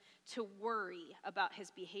him to worry about his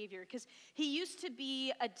behavior, because he used to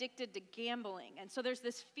be addicted to gambling. And so there's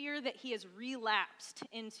this fear that he has relapsed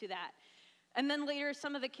into that. And then later,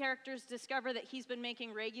 some of the characters discover that he's been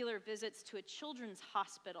making regular visits to a children's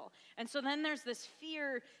hospital. And so then there's this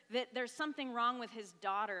fear that there's something wrong with his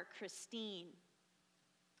daughter, Christine.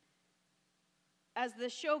 As the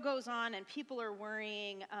show goes on and people are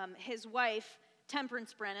worrying, his wife,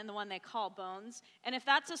 Temperance Brennan, the one they call Bones, and if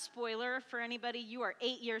that's a spoiler for anybody, you are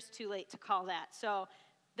 8 years too late to call that. So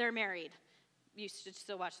they're married. You should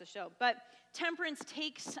still watch the show. But Temperance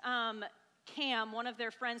takes Cam, one of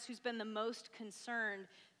their friends who's been the most concerned,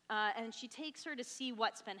 and she takes her to see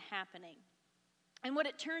what's been happening. And what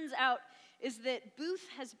it turns out is that Booth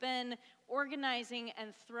has been organizing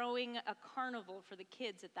and throwing a carnival for the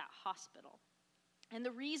kids at that hospital. And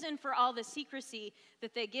the reason for all the secrecy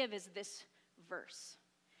that they give is this verse.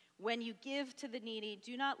 When you give to the needy,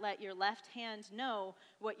 do not let your left hand know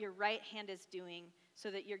what your right hand is doing, so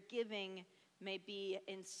that your giving may be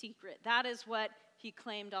in secret. That is what he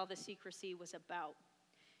claimed all the secrecy was about.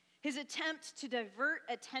 His attempt to divert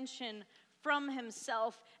attention from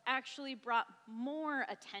himself actually brought more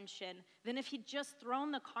attention than if he'd just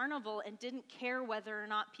thrown the carnival and didn't care whether or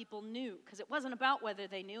not people knew, because it wasn't about whether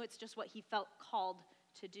they knew, it's just what he felt called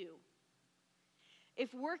to do.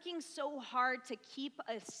 If working so hard to keep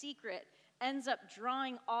a secret ends up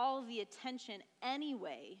drawing all the attention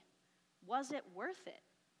anyway, Was it worth it?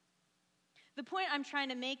 The point I'm trying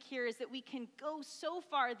to make here is that we can go so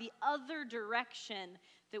far the other direction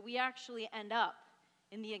that we actually end up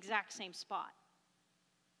in the exact same spot.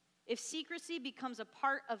 If secrecy becomes a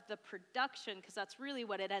part of the production, because that's really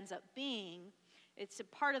what it ends up being, it's a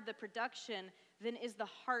part of the production, then is the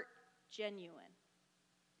heart genuine?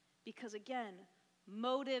 Because again,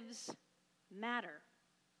 motives matter.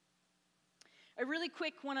 I really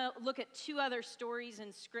quick want to look at two other stories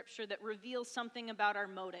in Scripture that reveal something about our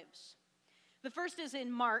motives. The first is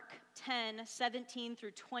in Mark 10:17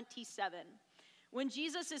 through 27. When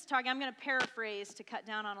Jesus is talking, I'm going to paraphrase to cut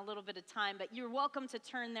down on a little bit of time, but you're welcome to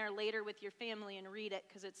turn there later with your family and read it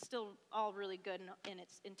because it's still all really good in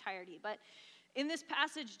its entirety. But in this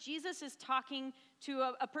passage, Jesus is talking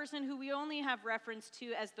to a person who we only have reference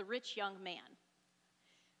to as the rich young man.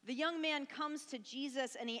 The young man comes to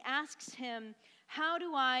Jesus and he asks him, "How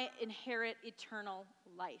do I inherit eternal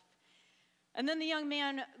life?" And then the young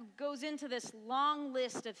man goes into this long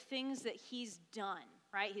list of things that he's done,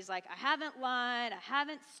 right? He's like, I haven't lied, I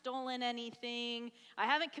haven't stolen anything, I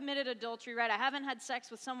haven't committed adultery, right? I haven't had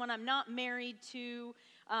sex with someone I'm not married to.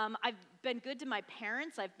 I've been good to my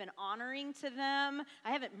parents, I've been honoring to them,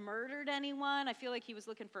 I haven't murdered anyone. I feel like he was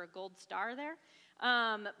looking for a gold star there.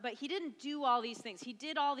 But he didn't do all these things. He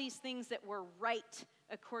did all these things that were right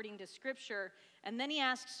according to Scripture. And then he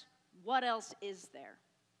asks, what else is there?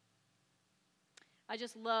 I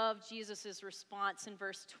just love Jesus' response in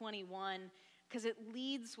verse 21 because it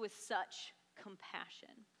leads with such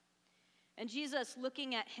compassion. And Jesus,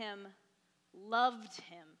 looking at him, loved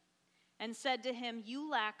him and said to him, "You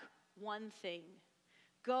lack one thing.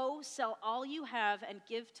 Go sell all you have and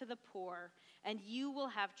give to the poor, and you will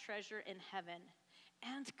have treasure in heaven.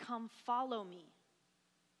 And come follow me."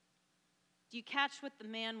 Do you catch what the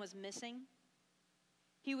man was missing?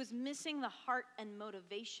 He was missing the heart and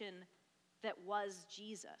motivation that was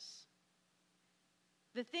Jesus.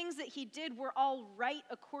 The things that he did were all right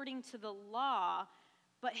according to the law,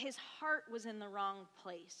 but his heart was in the wrong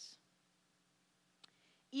place.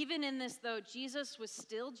 Even in this, though, Jesus was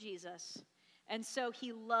still Jesus, and so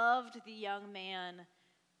he loved the young man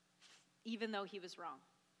even though he was wrong.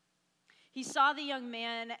 He saw the young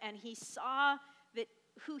man and he saw that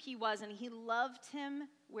who he was, and he loved him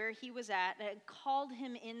where he was at and called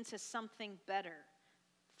him into something better,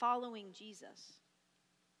 following Jesus.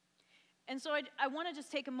 And so I want to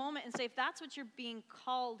just take a moment and say, if that's what you're being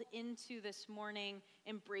called into this morning,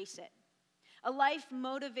 embrace it. A life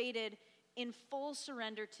motivated in full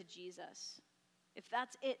surrender to Jesus. If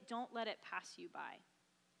that's it, don't let it pass you by.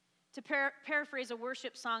 To paraphrase a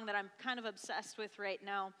worship song that I'm kind of obsessed with right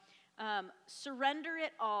now, surrender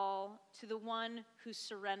it all to the one who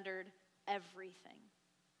surrendered everything.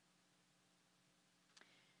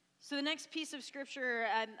 So the next piece of Scripture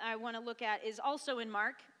I want to look at is also in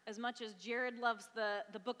Mark. As much as Jared loves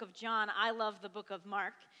the book of John, I love the book of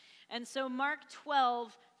Mark. And so Mark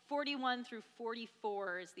 12:41 through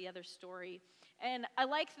 44 is the other story. And I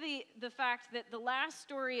like the fact that the last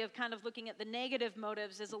story of kind of looking at the negative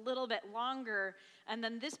motives is a little bit longer, and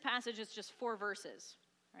then this passage is just 4 verses,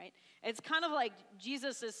 right? It's kind of like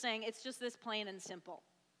Jesus is saying it's just this plain and simple,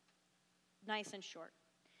 nice and short.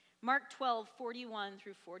 Mark 12:41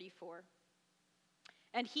 through 44.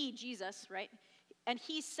 And he, Jesus, right? And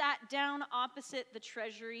he sat down opposite the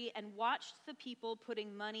treasury and watched the people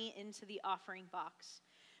putting money into the offering box.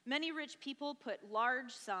 Many rich people put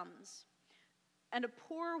large sums, and a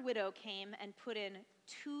poor widow came and put in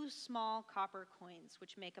 2 small copper coins,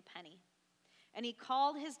 which make a penny. And he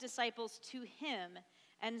called his disciples to him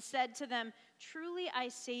and said to them, "Truly I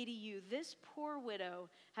say to you, this poor widow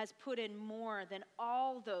has put in more than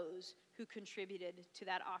all those who contributed to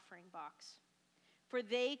that offering box. For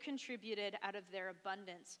they contributed out of their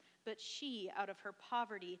abundance, but she, out of her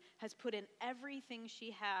poverty, has put in everything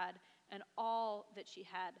she had and all that she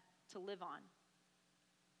had to live on."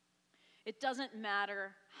 It doesn't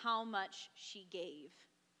matter how much she gave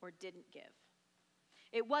or didn't give.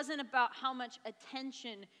 It wasn't about how much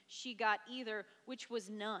attention she got either, which was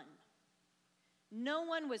none. No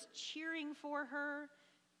one was cheering for her.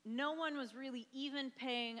 No one was really even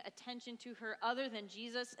paying attention to her other than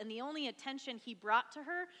Jesus, and the only attention he brought to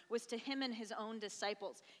her was to him and his own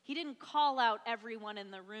disciples. He didn't call out everyone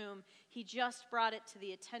in the room. He just brought it to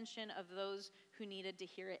the attention of those who needed to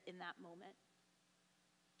hear it in that moment.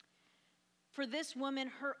 For this woman,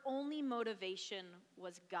 her only motivation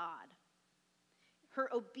was God.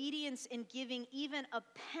 Her obedience in giving even a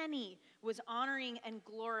penny was honoring and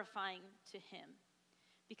glorifying to him,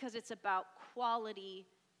 because it's about quality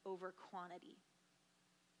over quantity.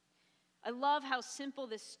 I love how simple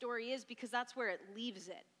this story is because that's where it leaves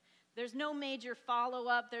it. There's no major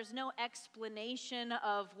follow-up. There's no explanation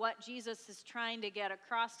of what Jesus is trying to get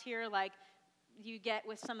across here like you get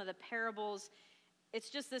with some of the parables. It's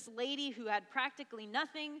just this lady who had practically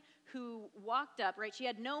nothing, who walked up, right? She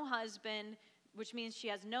had no husband, which means she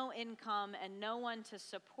has no income and no one to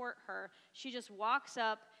support her. She just walks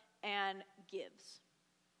up and gives.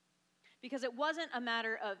 Because it wasn't a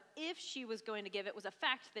matter of if she was going to give, it was a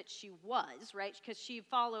fact that she was, right? Because she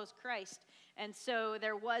follows Christ. And so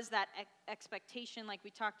there was that expectation, like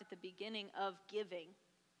we talked at the beginning, of giving.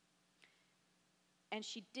 And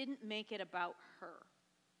she didn't make it about her.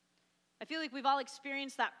 I feel like we've all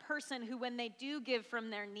experienced that person who, when they do give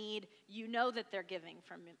from their need, you know that they're giving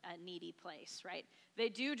from a needy place, right? They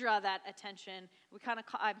do draw that attention. We kind of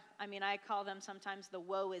I call them sometimes the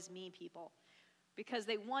woe is me people. Because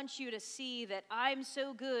they want you to see that I'm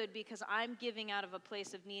so good because I'm giving out of a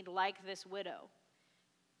place of need like this widow.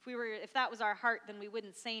 If that was our heart, then we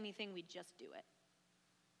wouldn't say anything, we'd just do it.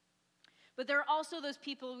 But there are also those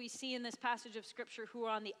people we see in this passage of Scripture who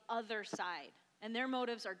are on the other side, and their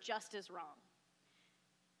motives are just as wrong.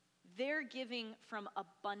 They're giving from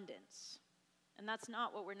abundance, and that's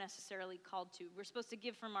not what we're necessarily called to. We're supposed to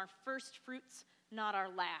give from our first fruits, not our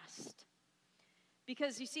last.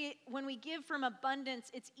 Because you see, when we give from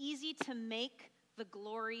abundance, it's easy to make the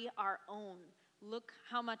glory our own. Look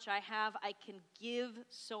how much I have, I can give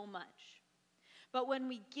so much. But when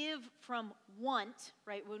we give from want,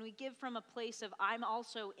 right, when we give from a place of I'm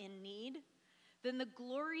also in need, then the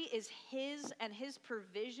glory is His, and His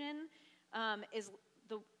provision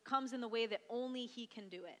comes in the way that only He can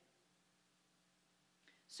do it.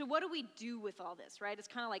 So what do we do with all this, right? It's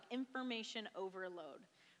kind of like information overload.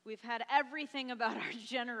 We've had everything about our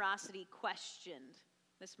generosity questioned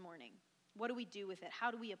this morning. What do we do with it? How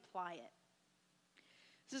do we apply it?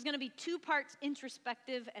 This is going to be 2 parts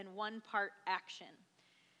introspective and 1 part action.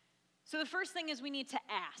 So the first thing is we need to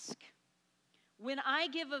ask. When I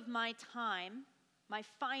give of my time, my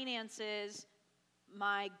finances,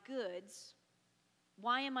 my goods,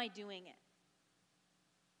 why am I doing it?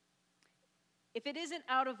 If it isn't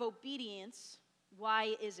out of obedience,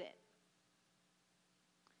 why is it?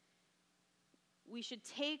 We should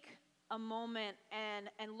take a moment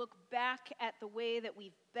and look back at the way that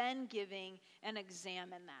we've been giving and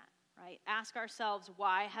examine that, right? Ask ourselves,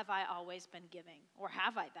 why have I always been giving? Or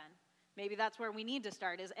have I been? Maybe that's where we need to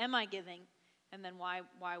start is, am I giving? And then why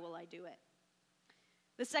will I do it?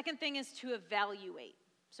 The second thing is to evaluate.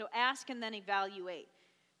 So ask and then evaluate.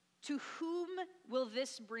 To whom will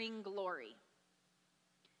this bring glory?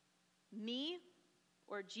 Me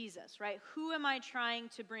or Jesus, right? Who am I trying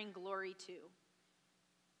to bring glory to?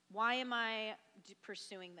 Why am I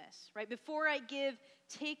pursuing this, right? Before I give,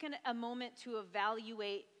 take a moment to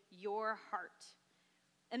evaluate your heart.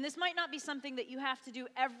 And this might not be something that you have to do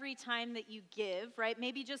every time that you give, right?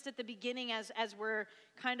 Maybe just at the beginning as we're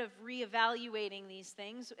kind of reevaluating these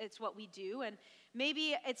things, it's what we do. And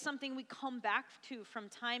maybe it's something we come back to from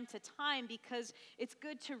time to time because it's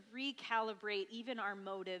good to recalibrate even our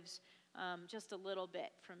motives just a little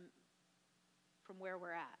bit from where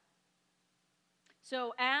we're at.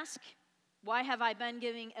 So ask, why have I been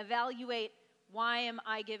giving? Evaluate, why am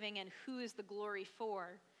I giving and who is the glory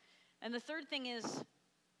for? And the third thing is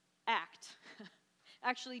act.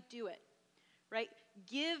 Actually do it, right?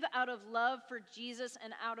 Give out of love for Jesus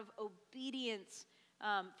and out of obedience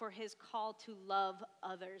for His call to love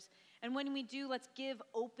others. And when we do, let's give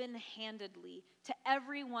open-handedly to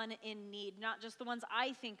everyone in need, not just the ones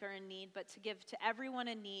I think are in need, but to give to everyone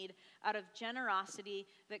in need out of generosity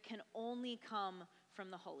that can only come from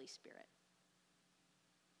the Holy Spirit.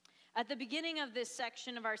 At the beginning of this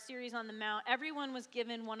section of our series on the Mount, everyone was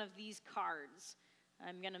given one of these cards.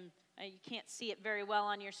 You can't see it very well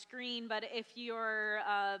on your screen, but if you're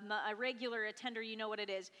a regular attender, you know what it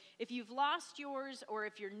is. If you've lost yours or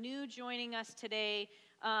if you're new joining us today,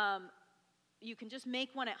 you can just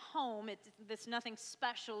make one at home. There's nothing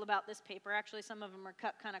special about this paper. Actually, some of them are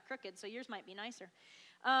cut kind of crooked, so yours might be nicer.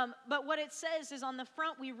 But what it says is on the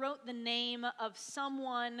front, we wrote the name of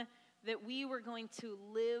someone that we were going to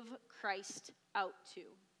live Christ out to.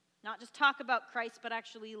 Not just talk about Christ, but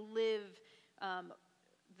actually live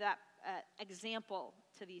that example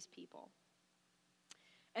to these people.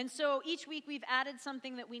 And so each week we've added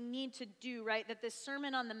something that we need to do, right? That this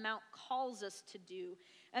Sermon on the Mount calls us to do.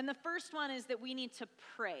 And the first one is that we need to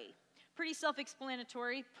pray. Pretty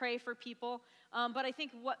self-explanatory, pray for people. But I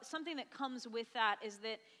think something that comes with that is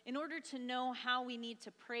that in order to know how we need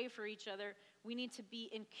to pray for each other, we need to be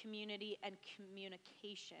in community and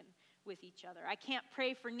communication with each other. I can't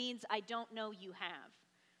pray for needs I don't know you have.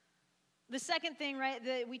 The second thing, right,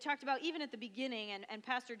 that we talked about even at the beginning, and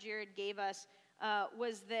Pastor Jared gave us,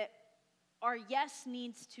 was that our yes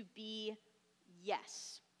needs to be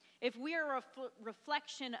yes. If we are a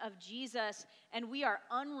reflection of Jesus and we are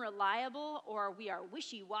unreliable or we are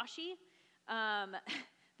wishy-washy,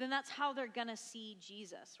 then that's how they're going to see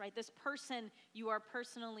Jesus, right? This person you are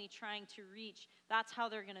personally trying to reach, that's how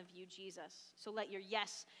they're going to view Jesus. So let your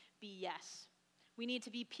yes be yes. We need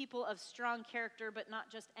to be people of strong character, but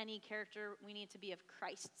not just any character. We need to be of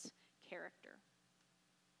Christ's character.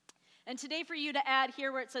 And today for you to add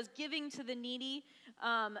here where it says giving to the needy,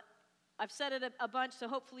 I've said it a bunch, so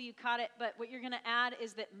hopefully you caught it, but what you're going to add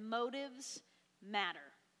is that motives matter.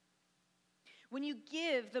 When you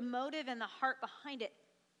give, the motive and the heart behind it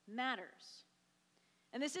matters.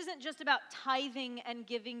 And this isn't just about tithing and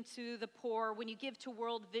giving to the poor. When you give to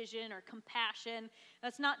World Vision or Compassion,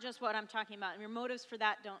 that's not just what I'm talking about. And your motives for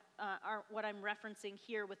that aren't what I'm referencing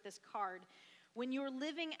here with this card. When you're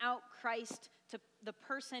living out Christ to the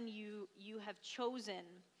person you have chosen,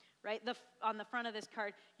 right, on the front of this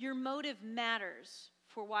card, your motive matters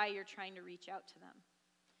for why you're trying to reach out to them.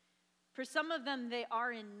 For some of them, they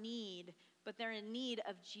are in need, but they're in need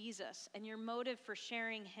of Jesus. And your motive for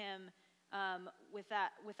sharing him with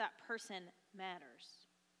that person matters.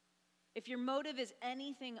 If your motive is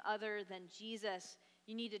anything other than Jesus,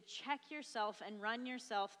 you need to check yourself and run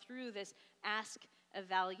yourself through this ask,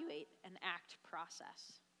 evaluate, and act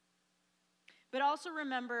process. But also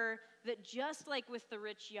remember that just like with the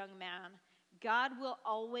rich young man, God will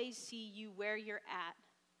always see you where you're at,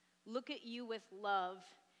 look at you with love,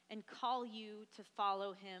 and call you to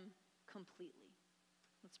follow him completely.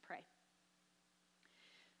 Let's pray.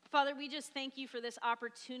 Father, we just thank you for this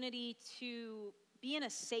opportunity to be in a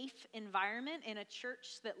safe environment, in a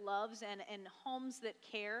church that loves and homes that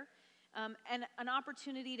care, and an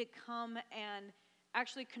opportunity to come and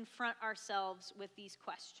actually confront ourselves with these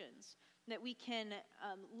questions, that we can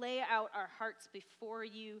lay out our hearts before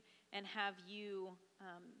you and have you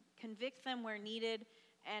convict them where needed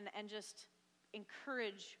and just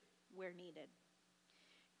encourage where needed.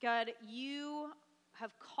 God, you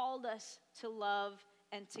have called us to love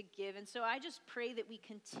and to give. And so I just pray that we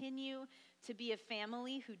continue to be a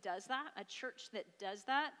family who does that, a church that does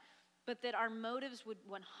that, but that our motives would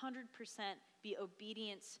 100% be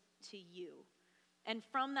obedience to you. And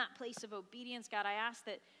from that place of obedience, God, I ask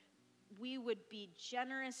that we would be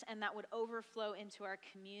generous and that would overflow into our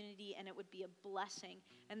community and it would be a blessing,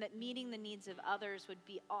 and that meeting the needs of others would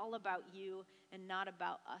be all about you and not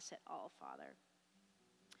about us at all, Father.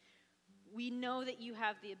 We know that you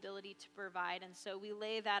have the ability to provide, and so we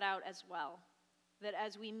lay that out as well. That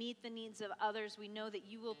as we meet the needs of others, we know that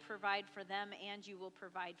you will provide for them and you will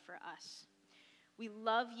provide for us. We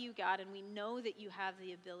love you, God, and we know that you have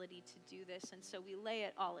the ability to do this, and so we lay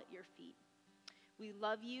it all at your feet. We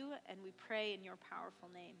love you, and we pray in your powerful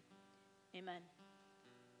name. Amen.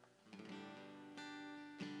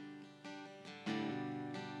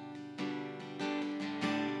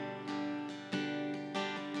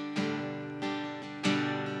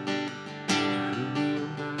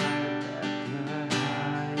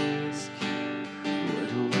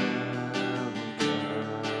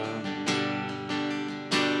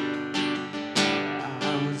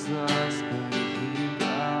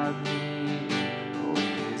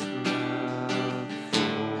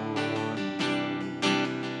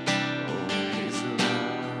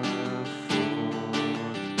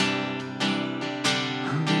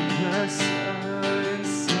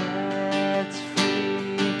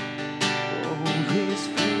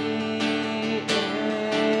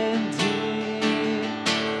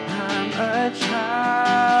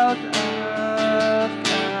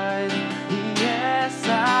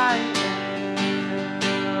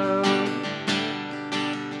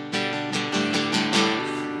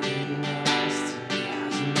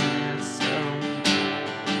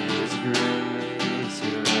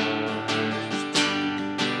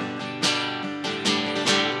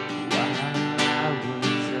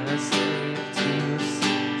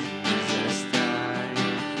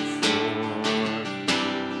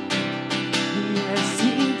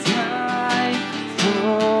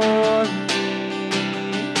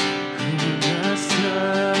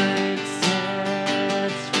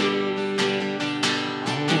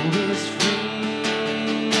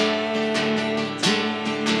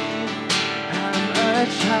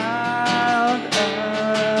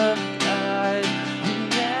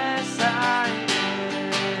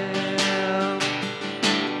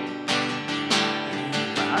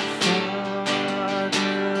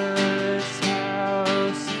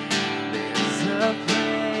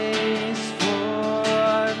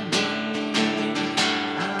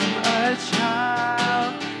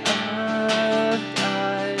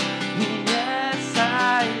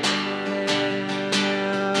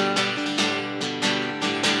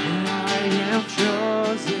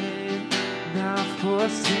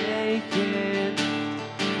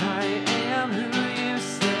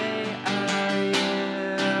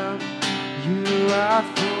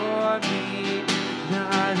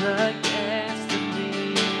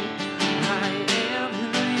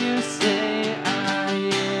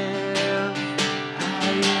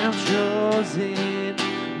 chosen,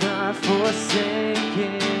 not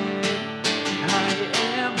forsaken. I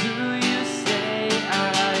am who you say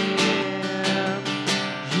I am.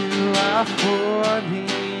 You are for me,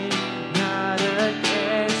 not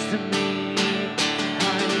against me. I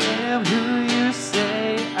am who you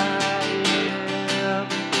say I am.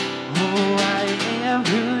 Oh, I am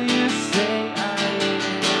who you say I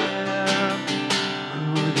am.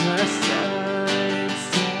 Who the Son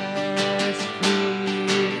sets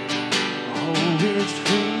free, oh, it's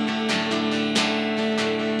free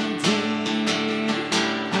indeed.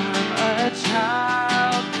 I'm a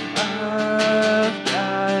child of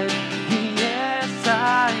God. Yes, I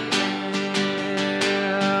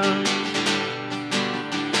am.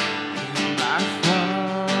 In my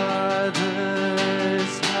Father's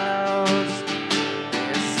house,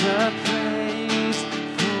 there's a place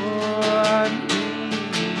for me.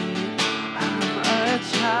 I'm a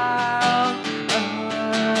child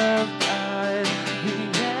of God.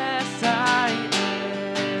 Yes, I am.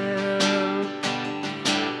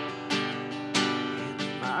 In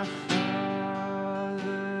my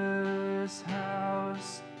Father's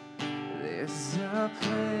house, there's a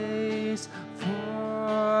place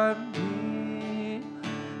for me.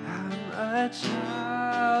 I'm a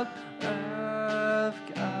child of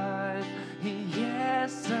God.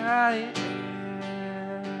 Yes, I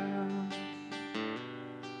am.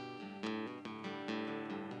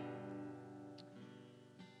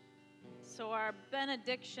 So our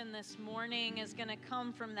benediction this morning is going to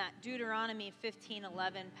come from that Deuteronomy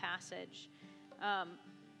 15:11 passage.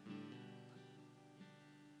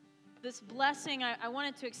 This blessing, I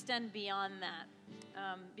wanted to extend beyond that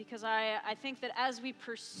because I think that as we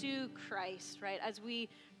pursue Christ, right, as we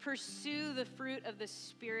pursue the fruit of the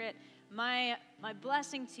Spirit, my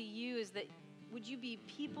blessing to you is that would you be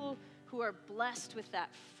people who are blessed with that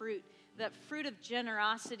fruit of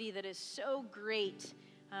generosity that is so great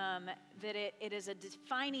that it is a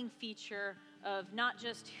defining feature of not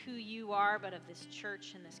just who you are, but of this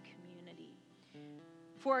church and this community.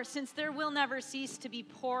 For since there will never cease to be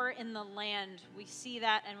poor in the land, we see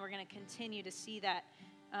that and we're going to continue to see that.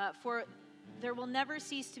 For there will never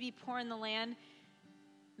cease to be poor in the land,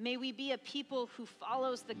 may we be a people who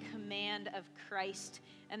follows the command of Christ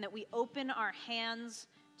and that we open our hands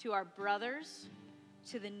to our brothers,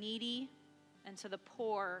 to the needy, and to the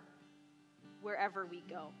poor wherever we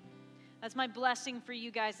go. That's my blessing for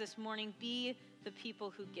you guys this morning. Be the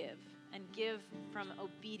people who give and give from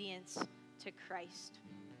obedience to Christ.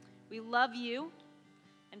 We love you,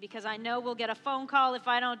 and because I know we'll get a phone call if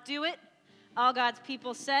I don't do it, all God's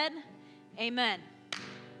people said, amen.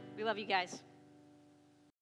 We love you guys.